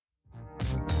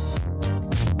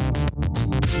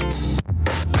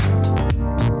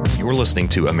You're listening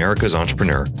to America's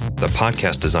Entrepreneur, the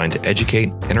podcast designed to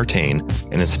educate, entertain,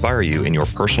 and inspire you in your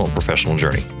personal and professional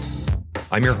journey.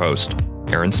 I'm your host,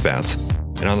 Aaron Spatz,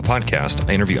 and on the podcast,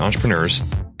 I interview entrepreneurs,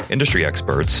 industry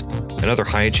experts, and other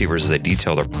high achievers as they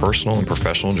detail their personal and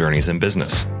professional journeys in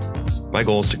business. My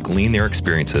goal is to glean their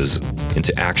experiences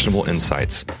into actionable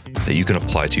insights that you can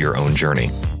apply to your own journey.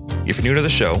 If you're new to the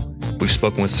show, we've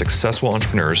spoken with successful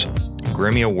entrepreneurs,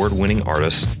 Grammy Award-winning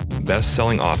artists,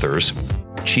 best-selling authors,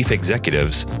 chief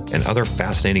executives, and other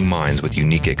fascinating minds with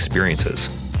unique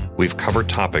experiences. We've covered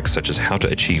topics such as how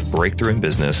to achieve breakthrough in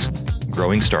business,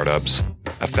 growing startups,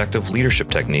 effective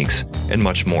leadership techniques, and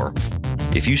much more.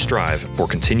 If you strive for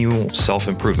continual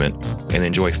self-improvement and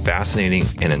enjoy fascinating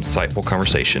and insightful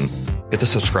conversation, hit the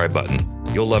subscribe button.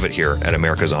 You'll love it here at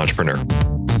America's Entrepreneur.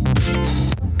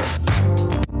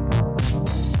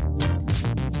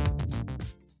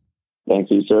 Thanks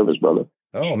for your service, brother.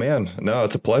 Oh man, no,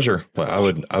 it's a pleasure. I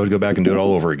would go back and do it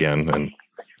all over again. And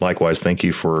likewise, thank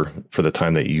you for the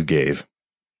time that you gave.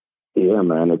 Yeah,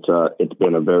 man, it's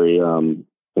been a very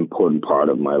important part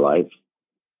of my life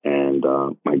and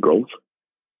my growth.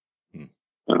 Being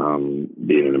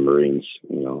in the Marines,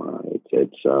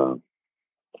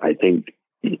 I think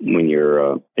when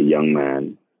you're a young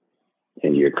man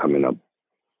and you're coming up,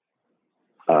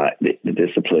 the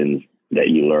disciplines that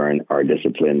you learn are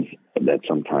disciplines that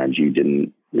sometimes you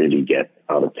didn't really get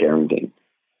out of parenting.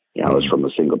 I was from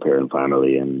a single parent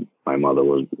family, and my mother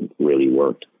really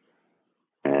worked.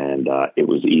 And it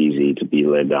was easy to be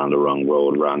led down the wrong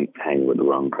road, hang with the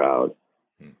wrong crowd.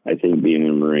 I think being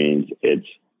in the Marines, it's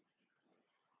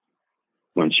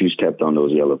once you stepped on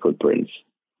those yellow footprints,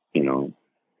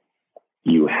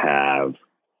 you have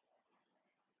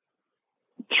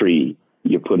three.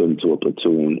 You put into a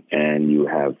platoon, and you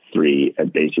have three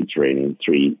at basic training,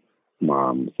 three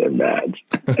moms and dads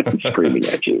screaming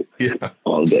at you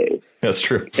all day. That's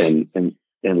true. And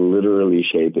literally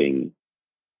shaping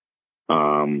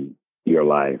your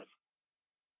life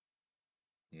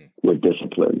with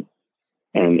discipline.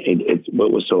 And it's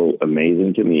what was so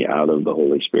amazing to me out of the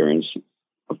whole experience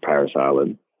of Parris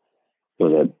Island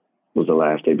was the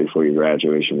last day before your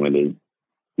graduation, when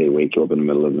they wake you up in the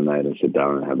middle of the night and sit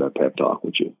down and have that pep talk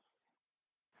with you.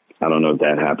 I don't know if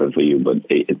that happened for you, but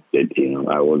it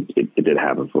did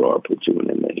happen for our platoon.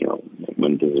 And then,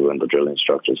 when the drill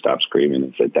instructor stopped screaming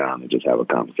and sit down and just have a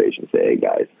conversation, say, hey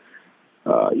guys,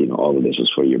 all of this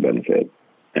was for your benefit.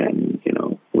 And,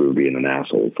 we were being an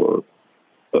asshole for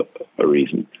a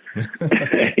reason.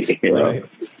 Right.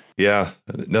 Yeah.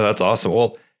 No, that's awesome.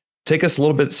 Well, take us a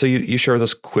little bit. So you share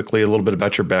this quickly, a little bit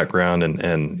about your background,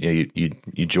 and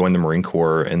you joined the Marine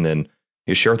Corps, and then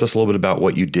you share with us a little bit about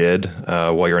what you did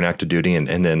while you're in active duty, and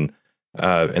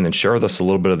then share with us a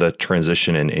little bit of the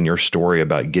transition in your story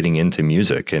about getting into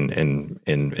music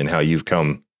and how you've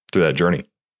come through that journey.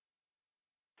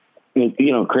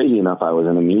 Crazy enough, I was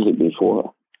in the music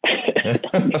before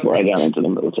I got into the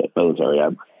military.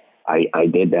 I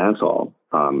did dancehall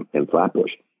in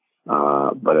Flatbush.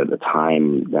 But at the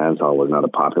time, dancehall was not a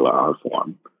popular art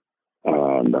form,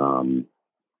 and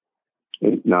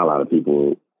not a lot of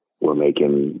people were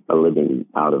making a living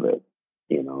out of it.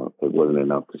 It wasn't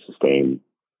enough to sustain,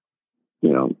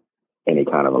 any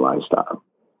kind of a lifestyle.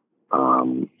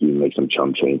 You make some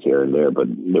chump change here and there, but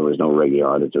there was no reggae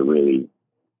artist that really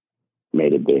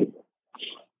made it big.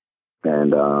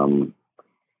 And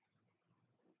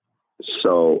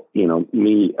so,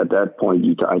 me at that point,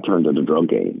 I turned to the drug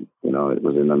game. It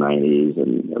was in the 90s,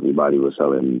 and everybody was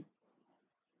selling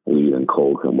weed and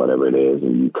coke and whatever it is.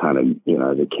 And you kind of,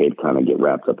 as a kid, kind of get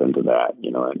wrapped up into that,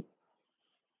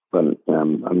 But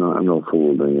I'm no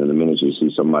fool. The minute you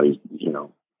see somebody,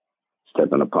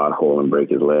 step in a pothole and break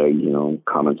his leg,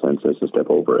 common sense is to step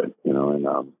over it,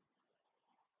 and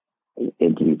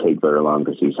it didn't take very long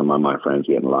to see some of my friends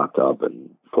getting locked up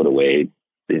and put away.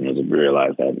 To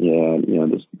realize that,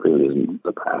 this really isn't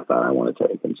the path that I want to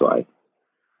take. And so I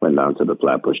went down to the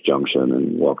Flatbush Junction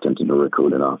and walked into the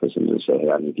recruiting office and just said, hey,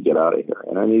 I need to get out of here.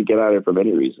 And I need to get out of here for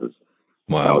many reasons.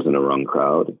 Wow. I was in the wrong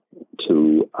crowd.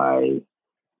 2, I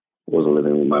was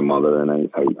living with my mother, and I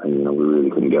we really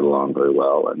couldn't get along very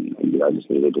well. And I just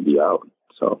needed to be out.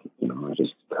 So, I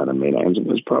just kind of made it. It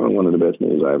was probably one of the best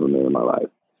moves I ever made in my life.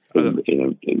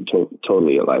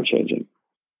 Totally life-changing.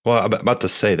 Well, I'm about to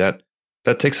say that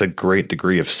takes a great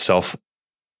degree of self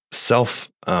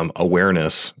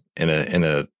awareness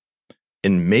and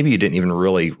maybe you didn't even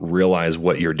really realize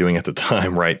what you're doing at the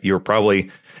time, right? You're probably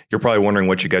wondering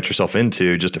what you got yourself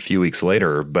into just a few weeks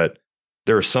later, but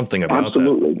there's something about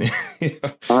that.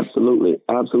 Absolutely.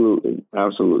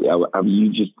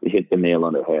 You just hit the nail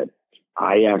on the head.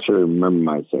 I actually remember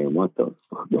my saying, "What the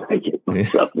fuck did I get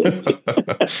myself into?"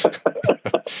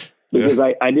 Because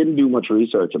I didn't do much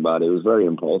research about it. It was very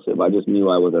impulsive. I just knew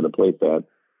I was at a place that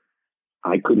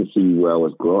I couldn't see where I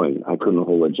was growing. I couldn't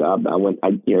hold a job.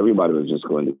 Everybody was just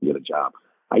going to get a job.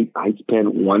 I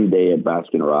spent one day at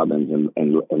Baskin Robbins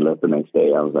and left the next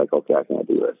day. I was like, okay, I can't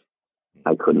do this.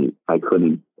 I couldn't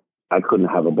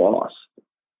have a boss.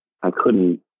 I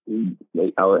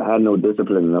had no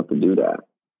discipline enough to do that.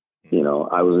 You know,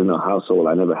 I was in a household.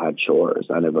 I never had chores.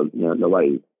 Nobody,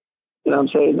 you know what I'm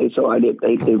saying? So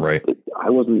Right. I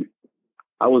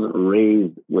wasn't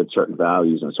raised with certain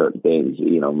values and certain things.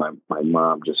 You know, my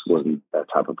mom just wasn't that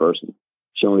type of person.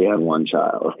 She only had one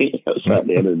child. So at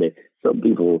the end of the day, some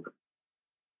people,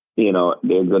 you know,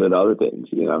 they're good at other things.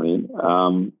 You know what I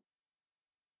mean?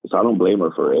 So I don't blame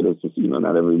her for it. It's just, you know,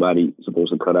 not everybody's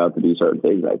supposed to cut out to do certain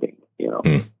things, I think, you know.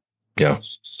 Yeah.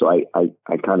 So I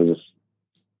kind of just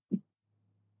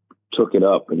took it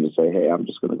up and just say, hey, I'm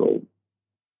just going to go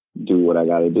do what I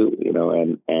got to do, you know.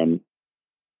 And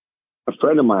a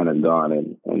friend of mine had gone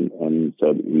and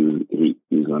said he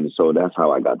was going to, so that's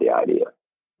how I got the idea.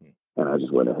 And I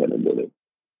just went ahead and did it.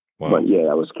 Wow. But yeah,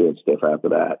 I was scared stiff after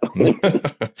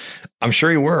that. I'm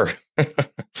sure you were.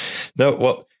 No,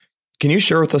 well, can you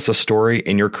share with us a story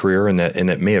in your career, and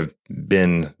it may have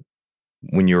been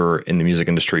when you were in the music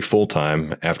industry full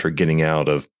time after getting out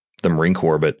of the Marine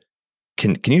Corps, but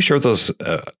can you share with us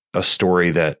a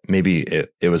story that maybe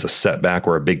it was a setback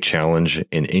or a big challenge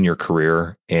in your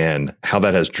career, and how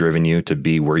that has driven you to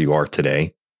be where you are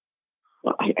today?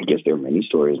 Well, I guess there are many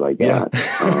stories like that.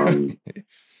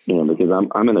 You know, because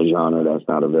I'm in a genre that's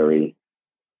not a very,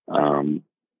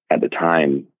 at the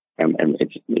time, and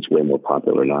it's way more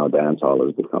popular now. Dancehall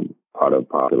has become part of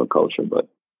popular culture, but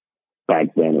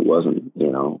back then it wasn't,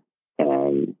 you know,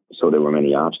 and so there were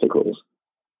many obstacles.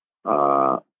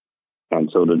 And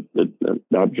so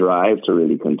that drive to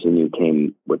really continue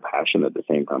came with passion at the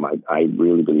same time. I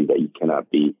really believe that you cannot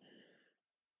be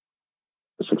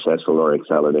successful or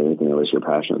excel at anything unless you're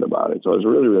passionate about it. So I was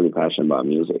really, really passionate about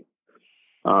music.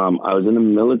 I was in the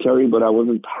military, but I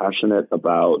wasn't passionate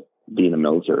about being a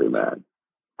military man.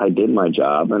 I did my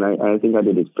job, and I think I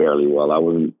did it fairly well. I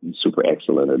wasn't super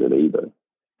excellent at it either.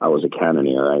 I was a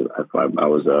cannoneer. I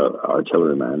was a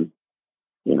artilleryman,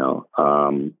 you know.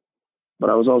 But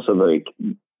I was also a very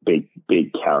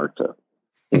big character,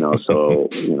 you know. So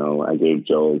you know, I gave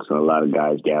jokes, and a lot of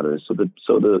guys gathered. So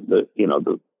the you know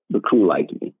the crew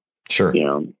liked me. Sure. You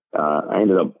know, I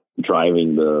ended up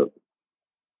driving the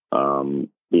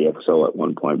XO at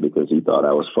one point because he thought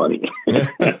I was funny.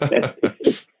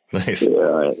 Nice.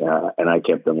 Yeah, and I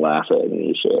kept him laughing, and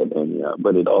he should. And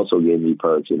but it also gave me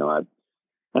perks. You know, I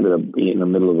ended up being in the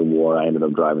middle of the war. I ended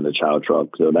up driving the chow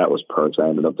truck, so that was perks. I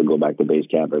ended up to go back to base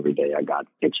camp every day. I got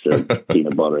extra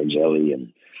peanut butter and jelly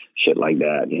and shit like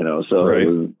that. You know, so Right. It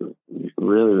was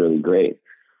really, really great.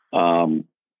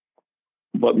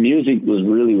 But music was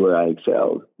really where I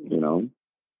excelled. You know,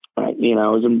 I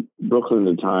was in Brooklyn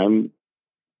at the time,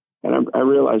 and I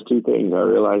realized two things. I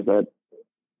realized that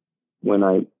when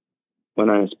I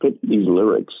spit these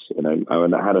lyrics, and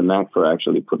I had a knack for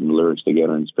actually putting the lyrics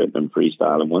together and spitting them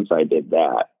freestyle. And once I did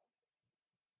that,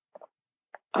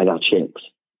 I got chicks.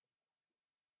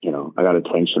 You know, I got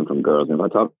attention from girls. And if I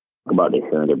talk about their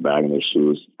hair and their bag and their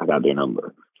shoes, I got their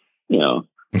number. You know,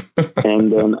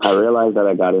 and then I realized that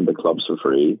I got into clubs for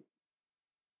free,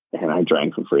 and I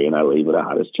drank for free, and I lay with the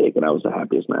hottest chick, and I was the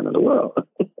happiest man in the world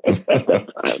at that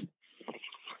time.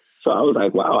 So I was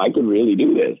like, wow, I can really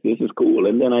do this. This is cool.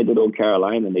 And then I did Old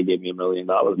Carolina, and they gave me $1 million.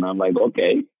 And I'm like,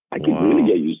 okay, I can really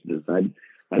get used to this.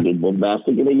 I did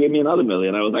Bombastic, and they gave me another $1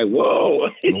 million. I was like, whoa.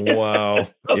 Wow.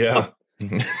 Yeah.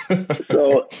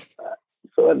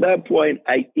 So at that point,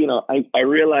 I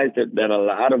realized that a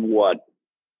lot of what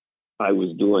I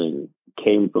was doing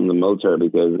came from the military,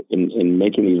 because in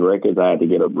making these records, I had to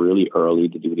get up really early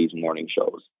to do these morning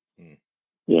shows.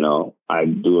 You know, I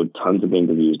do tons of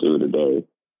interviews during the day.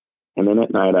 And then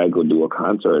at night, I go do a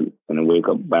concert and then wake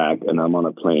up back, and I'm on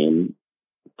a plane,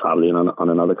 probably on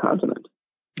another continent,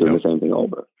 doing the same thing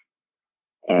over.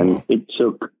 And it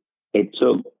took,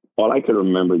 all I could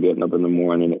remember getting up in the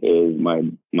morning is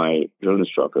my drill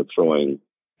instructor throwing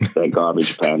that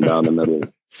garbage pan down the middle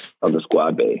of the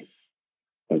squad bay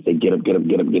and say, get up.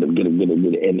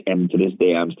 And to this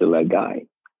day, I'm still that guy.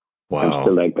 Wow. I'm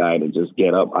still that guy to just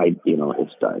get up.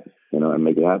 It's time, and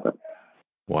make it happen.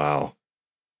 Wow.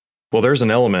 Well, there's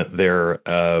an element there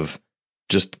of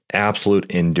just absolute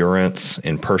endurance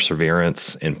and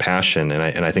perseverance and passion.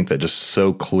 And I think that just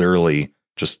so clearly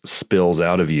just spills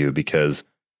out of you, because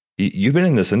you've been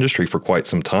in this industry for quite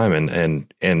some time,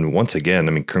 and once again,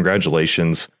 I mean,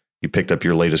 congratulations! You picked up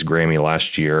your latest Grammy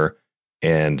last year,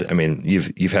 and I mean,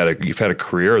 you've had a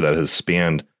career that has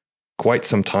spanned quite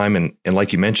some time, and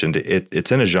like you mentioned,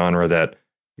 it's in a genre that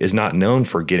is not known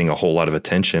for getting a whole lot of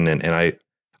attention, and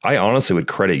I honestly would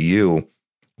credit you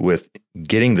with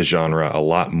getting the genre a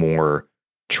lot more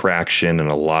traction and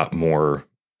a lot more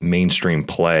mainstream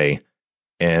play.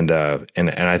 And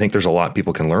I think there's a lot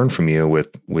people can learn from you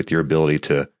with your ability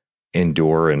to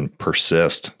endure and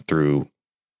persist through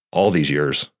all these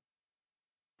years.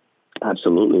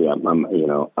 Absolutely.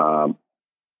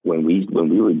 When we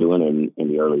were doing it in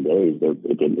the early days,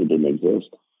 it didn't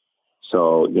exist.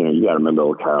 So, you got to remember,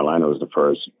 Old Carolina was the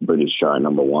first British chart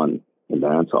 #1 in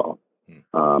dancehall.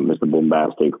 Mr.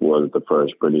 Boombastic was the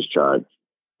first British chart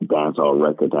dancehall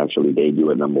record to actually debut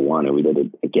at #1, and we did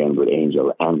it again with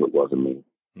Angel and with Wasn't Me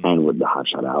and with the Hot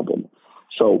Shot album.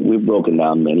 So we've broken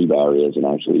down many barriers and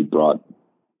actually brought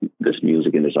this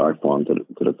music and this art form to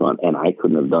the front. And I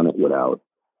couldn't have done it without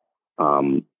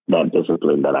that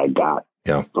discipline that I got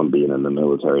from being in the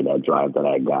military, that drive that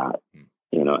I got.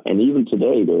 And even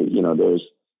today,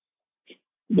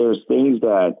 there's things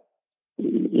that,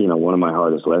 one of my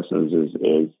hardest lessons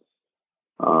is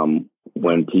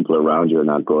when people around you are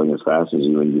not growing as fast as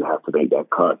you, and you have to make that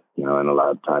cut, and a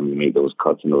lot of time you make those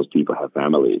cuts, and those people have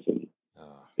families, and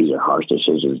these are harsh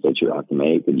decisions that you have to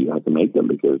make, and you have to make them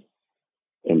because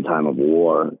in time of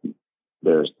war,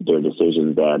 there are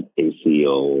decisions that a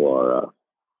CO or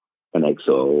an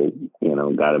XO,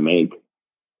 got to make.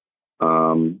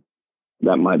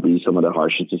 That might be some of the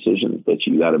harshest decisions that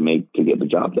you got to make to get the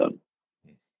job done.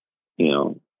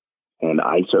 And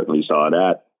I certainly saw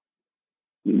that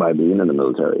by being in the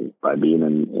military, by being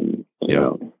in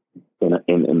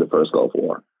the first Gulf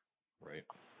War. Right.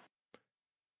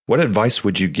 What advice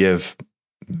would you give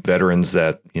veterans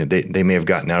that they may have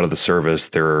gotten out of the service?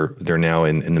 They're now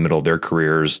in the middle of their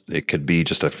careers. It could be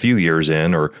just a few years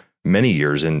in or many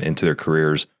years into their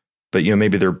careers, but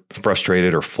maybe they're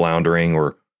frustrated or floundering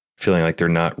or feeling like they're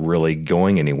not really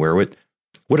going anywhere.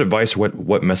 What advice?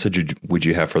 What message would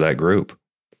you have for that group?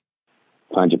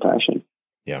 Find your passion.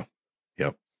 Yeah.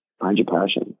 Yep. Find your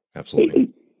passion.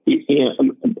 Absolutely.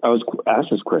 I was asked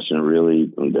this question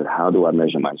really, how do I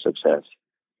measure my success?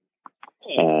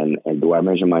 And do I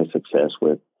measure my success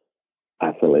with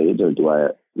accolades, or do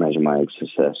I measure my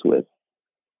success with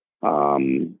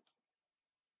the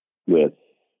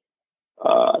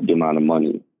amount of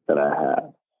money that I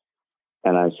have?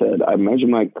 And I said, I measure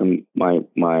my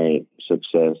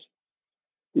success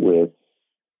with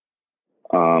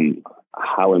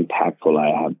how impactful I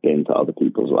have been to other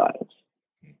people's lives.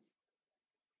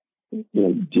 Do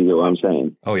you know what I'm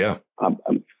saying? Oh yeah.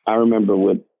 I remember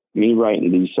with me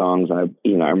writing these songs. I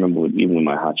remember even with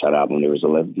my Hot Shot album, there was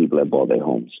 11 people that bought their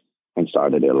homes and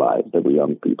started their lives. They were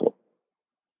young people.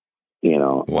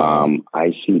 Wow.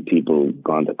 I see people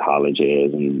gone to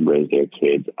colleges and raised their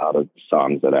kids out of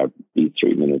songs that I've, these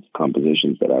 3 minutes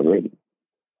compositions that I've written.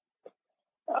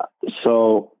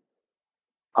 So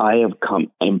I have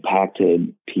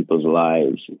impacted people's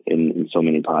lives in so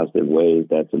many positive ways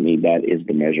that to me, that is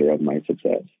the measure of my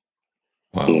success.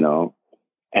 Wow.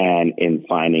 And in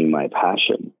finding my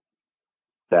passion,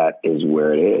 that is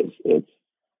where it is.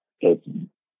 It's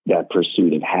that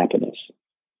pursuit of happiness,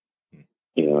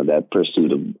 that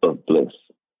pursuit of bliss.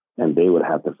 And they would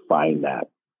have to find that,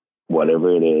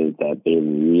 whatever it is that they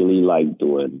really like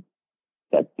doing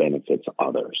that benefits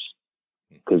others.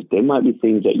 Because there might be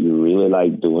things that you really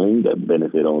like doing that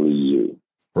benefit only you.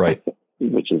 Right.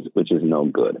 which is no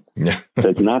good. Yeah. So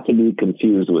it's not to be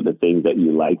confused with the things that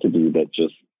you like to do that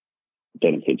just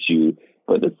benefits you,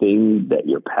 but the thing that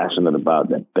you're passionate about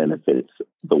that benefits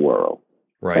the world,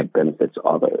 Right. that benefits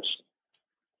others.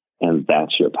 And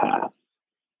that's your path.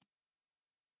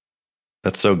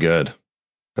 That's so good.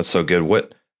 That's so good.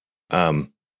 What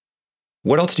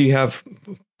else do you have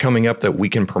coming up that we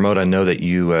can promote? I know that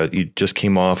you just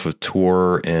came off a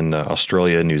tour in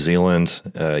Australia, New Zealand.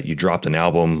 You dropped an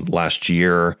album last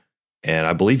year, and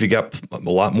I believe you got a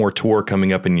lot more tour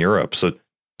coming up in Europe. So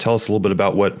tell us a little bit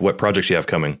about what projects you have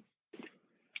coming.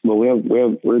 Well,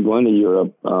 we're going to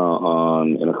Europe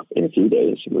in a few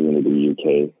days. We're going to do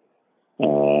UK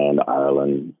and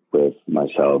Ireland with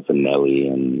myself and Nelly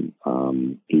and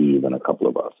Eve and a couple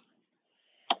of us.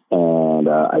 And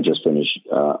I just finished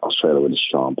Australia with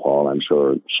Sean Paul. I'm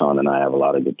sure Sean and I have a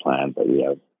lot of good plans that we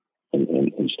have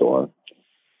in store.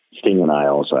 Sting and I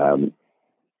also have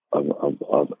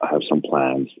some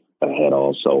plans ahead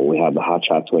also. We have the Hot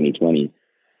Shot 2020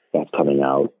 that's coming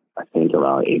out, I think,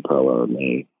 around April or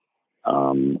May.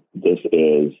 This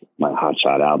is my Hot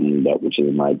Shot album, which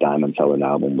is my Diamond Selling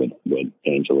album with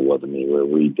Angel It Wasn't Me. We're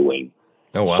redoing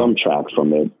some tracks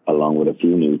from it, along with a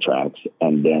few new tracks,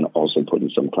 and then also putting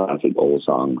some classic old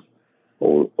songs,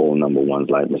 old number ones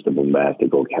like Mr.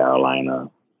 Bombastic or Carolina,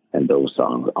 and those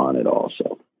songs on it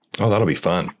also. Oh, that'll be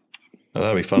fun.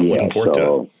 Yeah, looking forward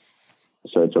to it.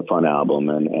 So it's a fun album,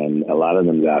 and a lot of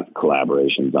them got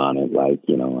collaborations on it. Like,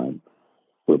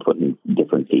 we're putting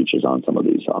different features on some of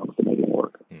these songs to make it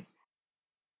work.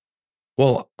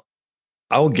 Well,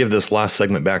 I'll give this last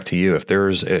segment back to you. If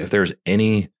there's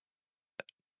any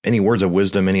words of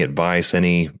wisdom, any advice,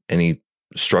 any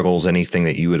struggles, anything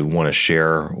that you would want to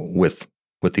share with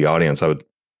the audience, I would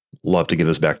love to give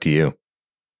this back to you.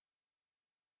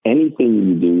 Anything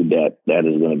you do that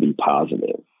is going to be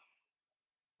positive,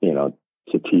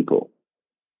 to people.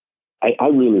 I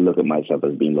really look at myself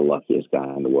as being the luckiest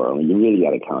guy in the world. And you really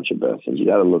got to count your blessings. You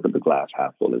got to look at the glass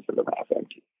half full instead of half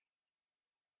empty.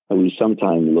 And we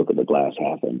sometimes look at the glass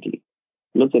half empty.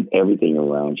 Look at everything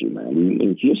around you, man.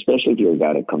 Especially if you're a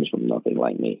guy that comes from nothing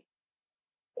like me.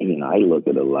 And, I look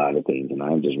at a lot of things, and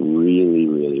I'm just really,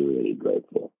 really, really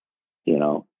grateful.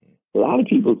 A lot of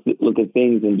people look at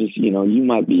things and just, you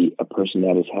might be a person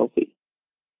that is healthy.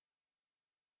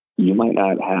 You might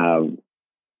not have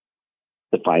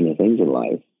the finest things in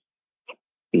life,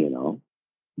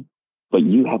 but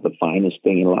you have the finest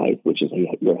thing in life, which is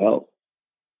your health.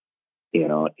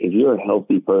 If you're a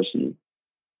healthy person,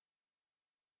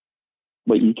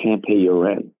 but you can't pay your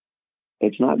rent,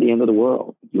 it's not the end of the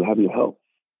world. You have your health,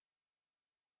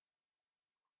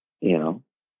 and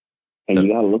you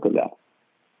got to look at that.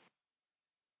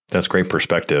 That's great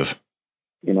perspective.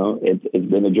 It's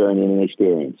been a journey and an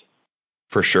experience.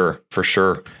 For sure.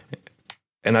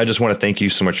 And I just want to thank you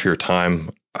so much for your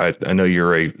time. I know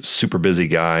you're a super busy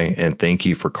guy, and thank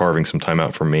you for carving some time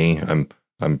out for me. I'm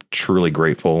truly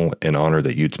grateful and honored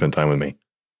that you'd spend time with me.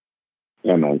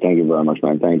 Yeah, man. Thank you very much,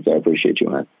 man. Thanks. I appreciate you,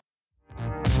 man.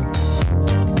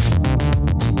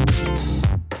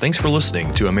 Thanks for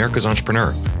listening to America's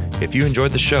Entrepreneur. If you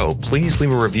enjoyed the show, please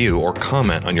leave a review or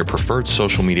comment on your preferred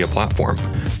social media platform.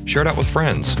 Share it out with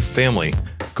friends, family,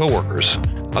 coworkers,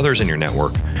 others in your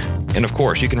network. And of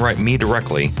course, you can write me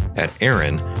directly at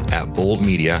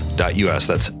aaron@boldmedia.us.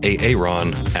 That's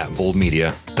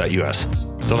aaron@boldmedia.us.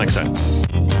 Until next time.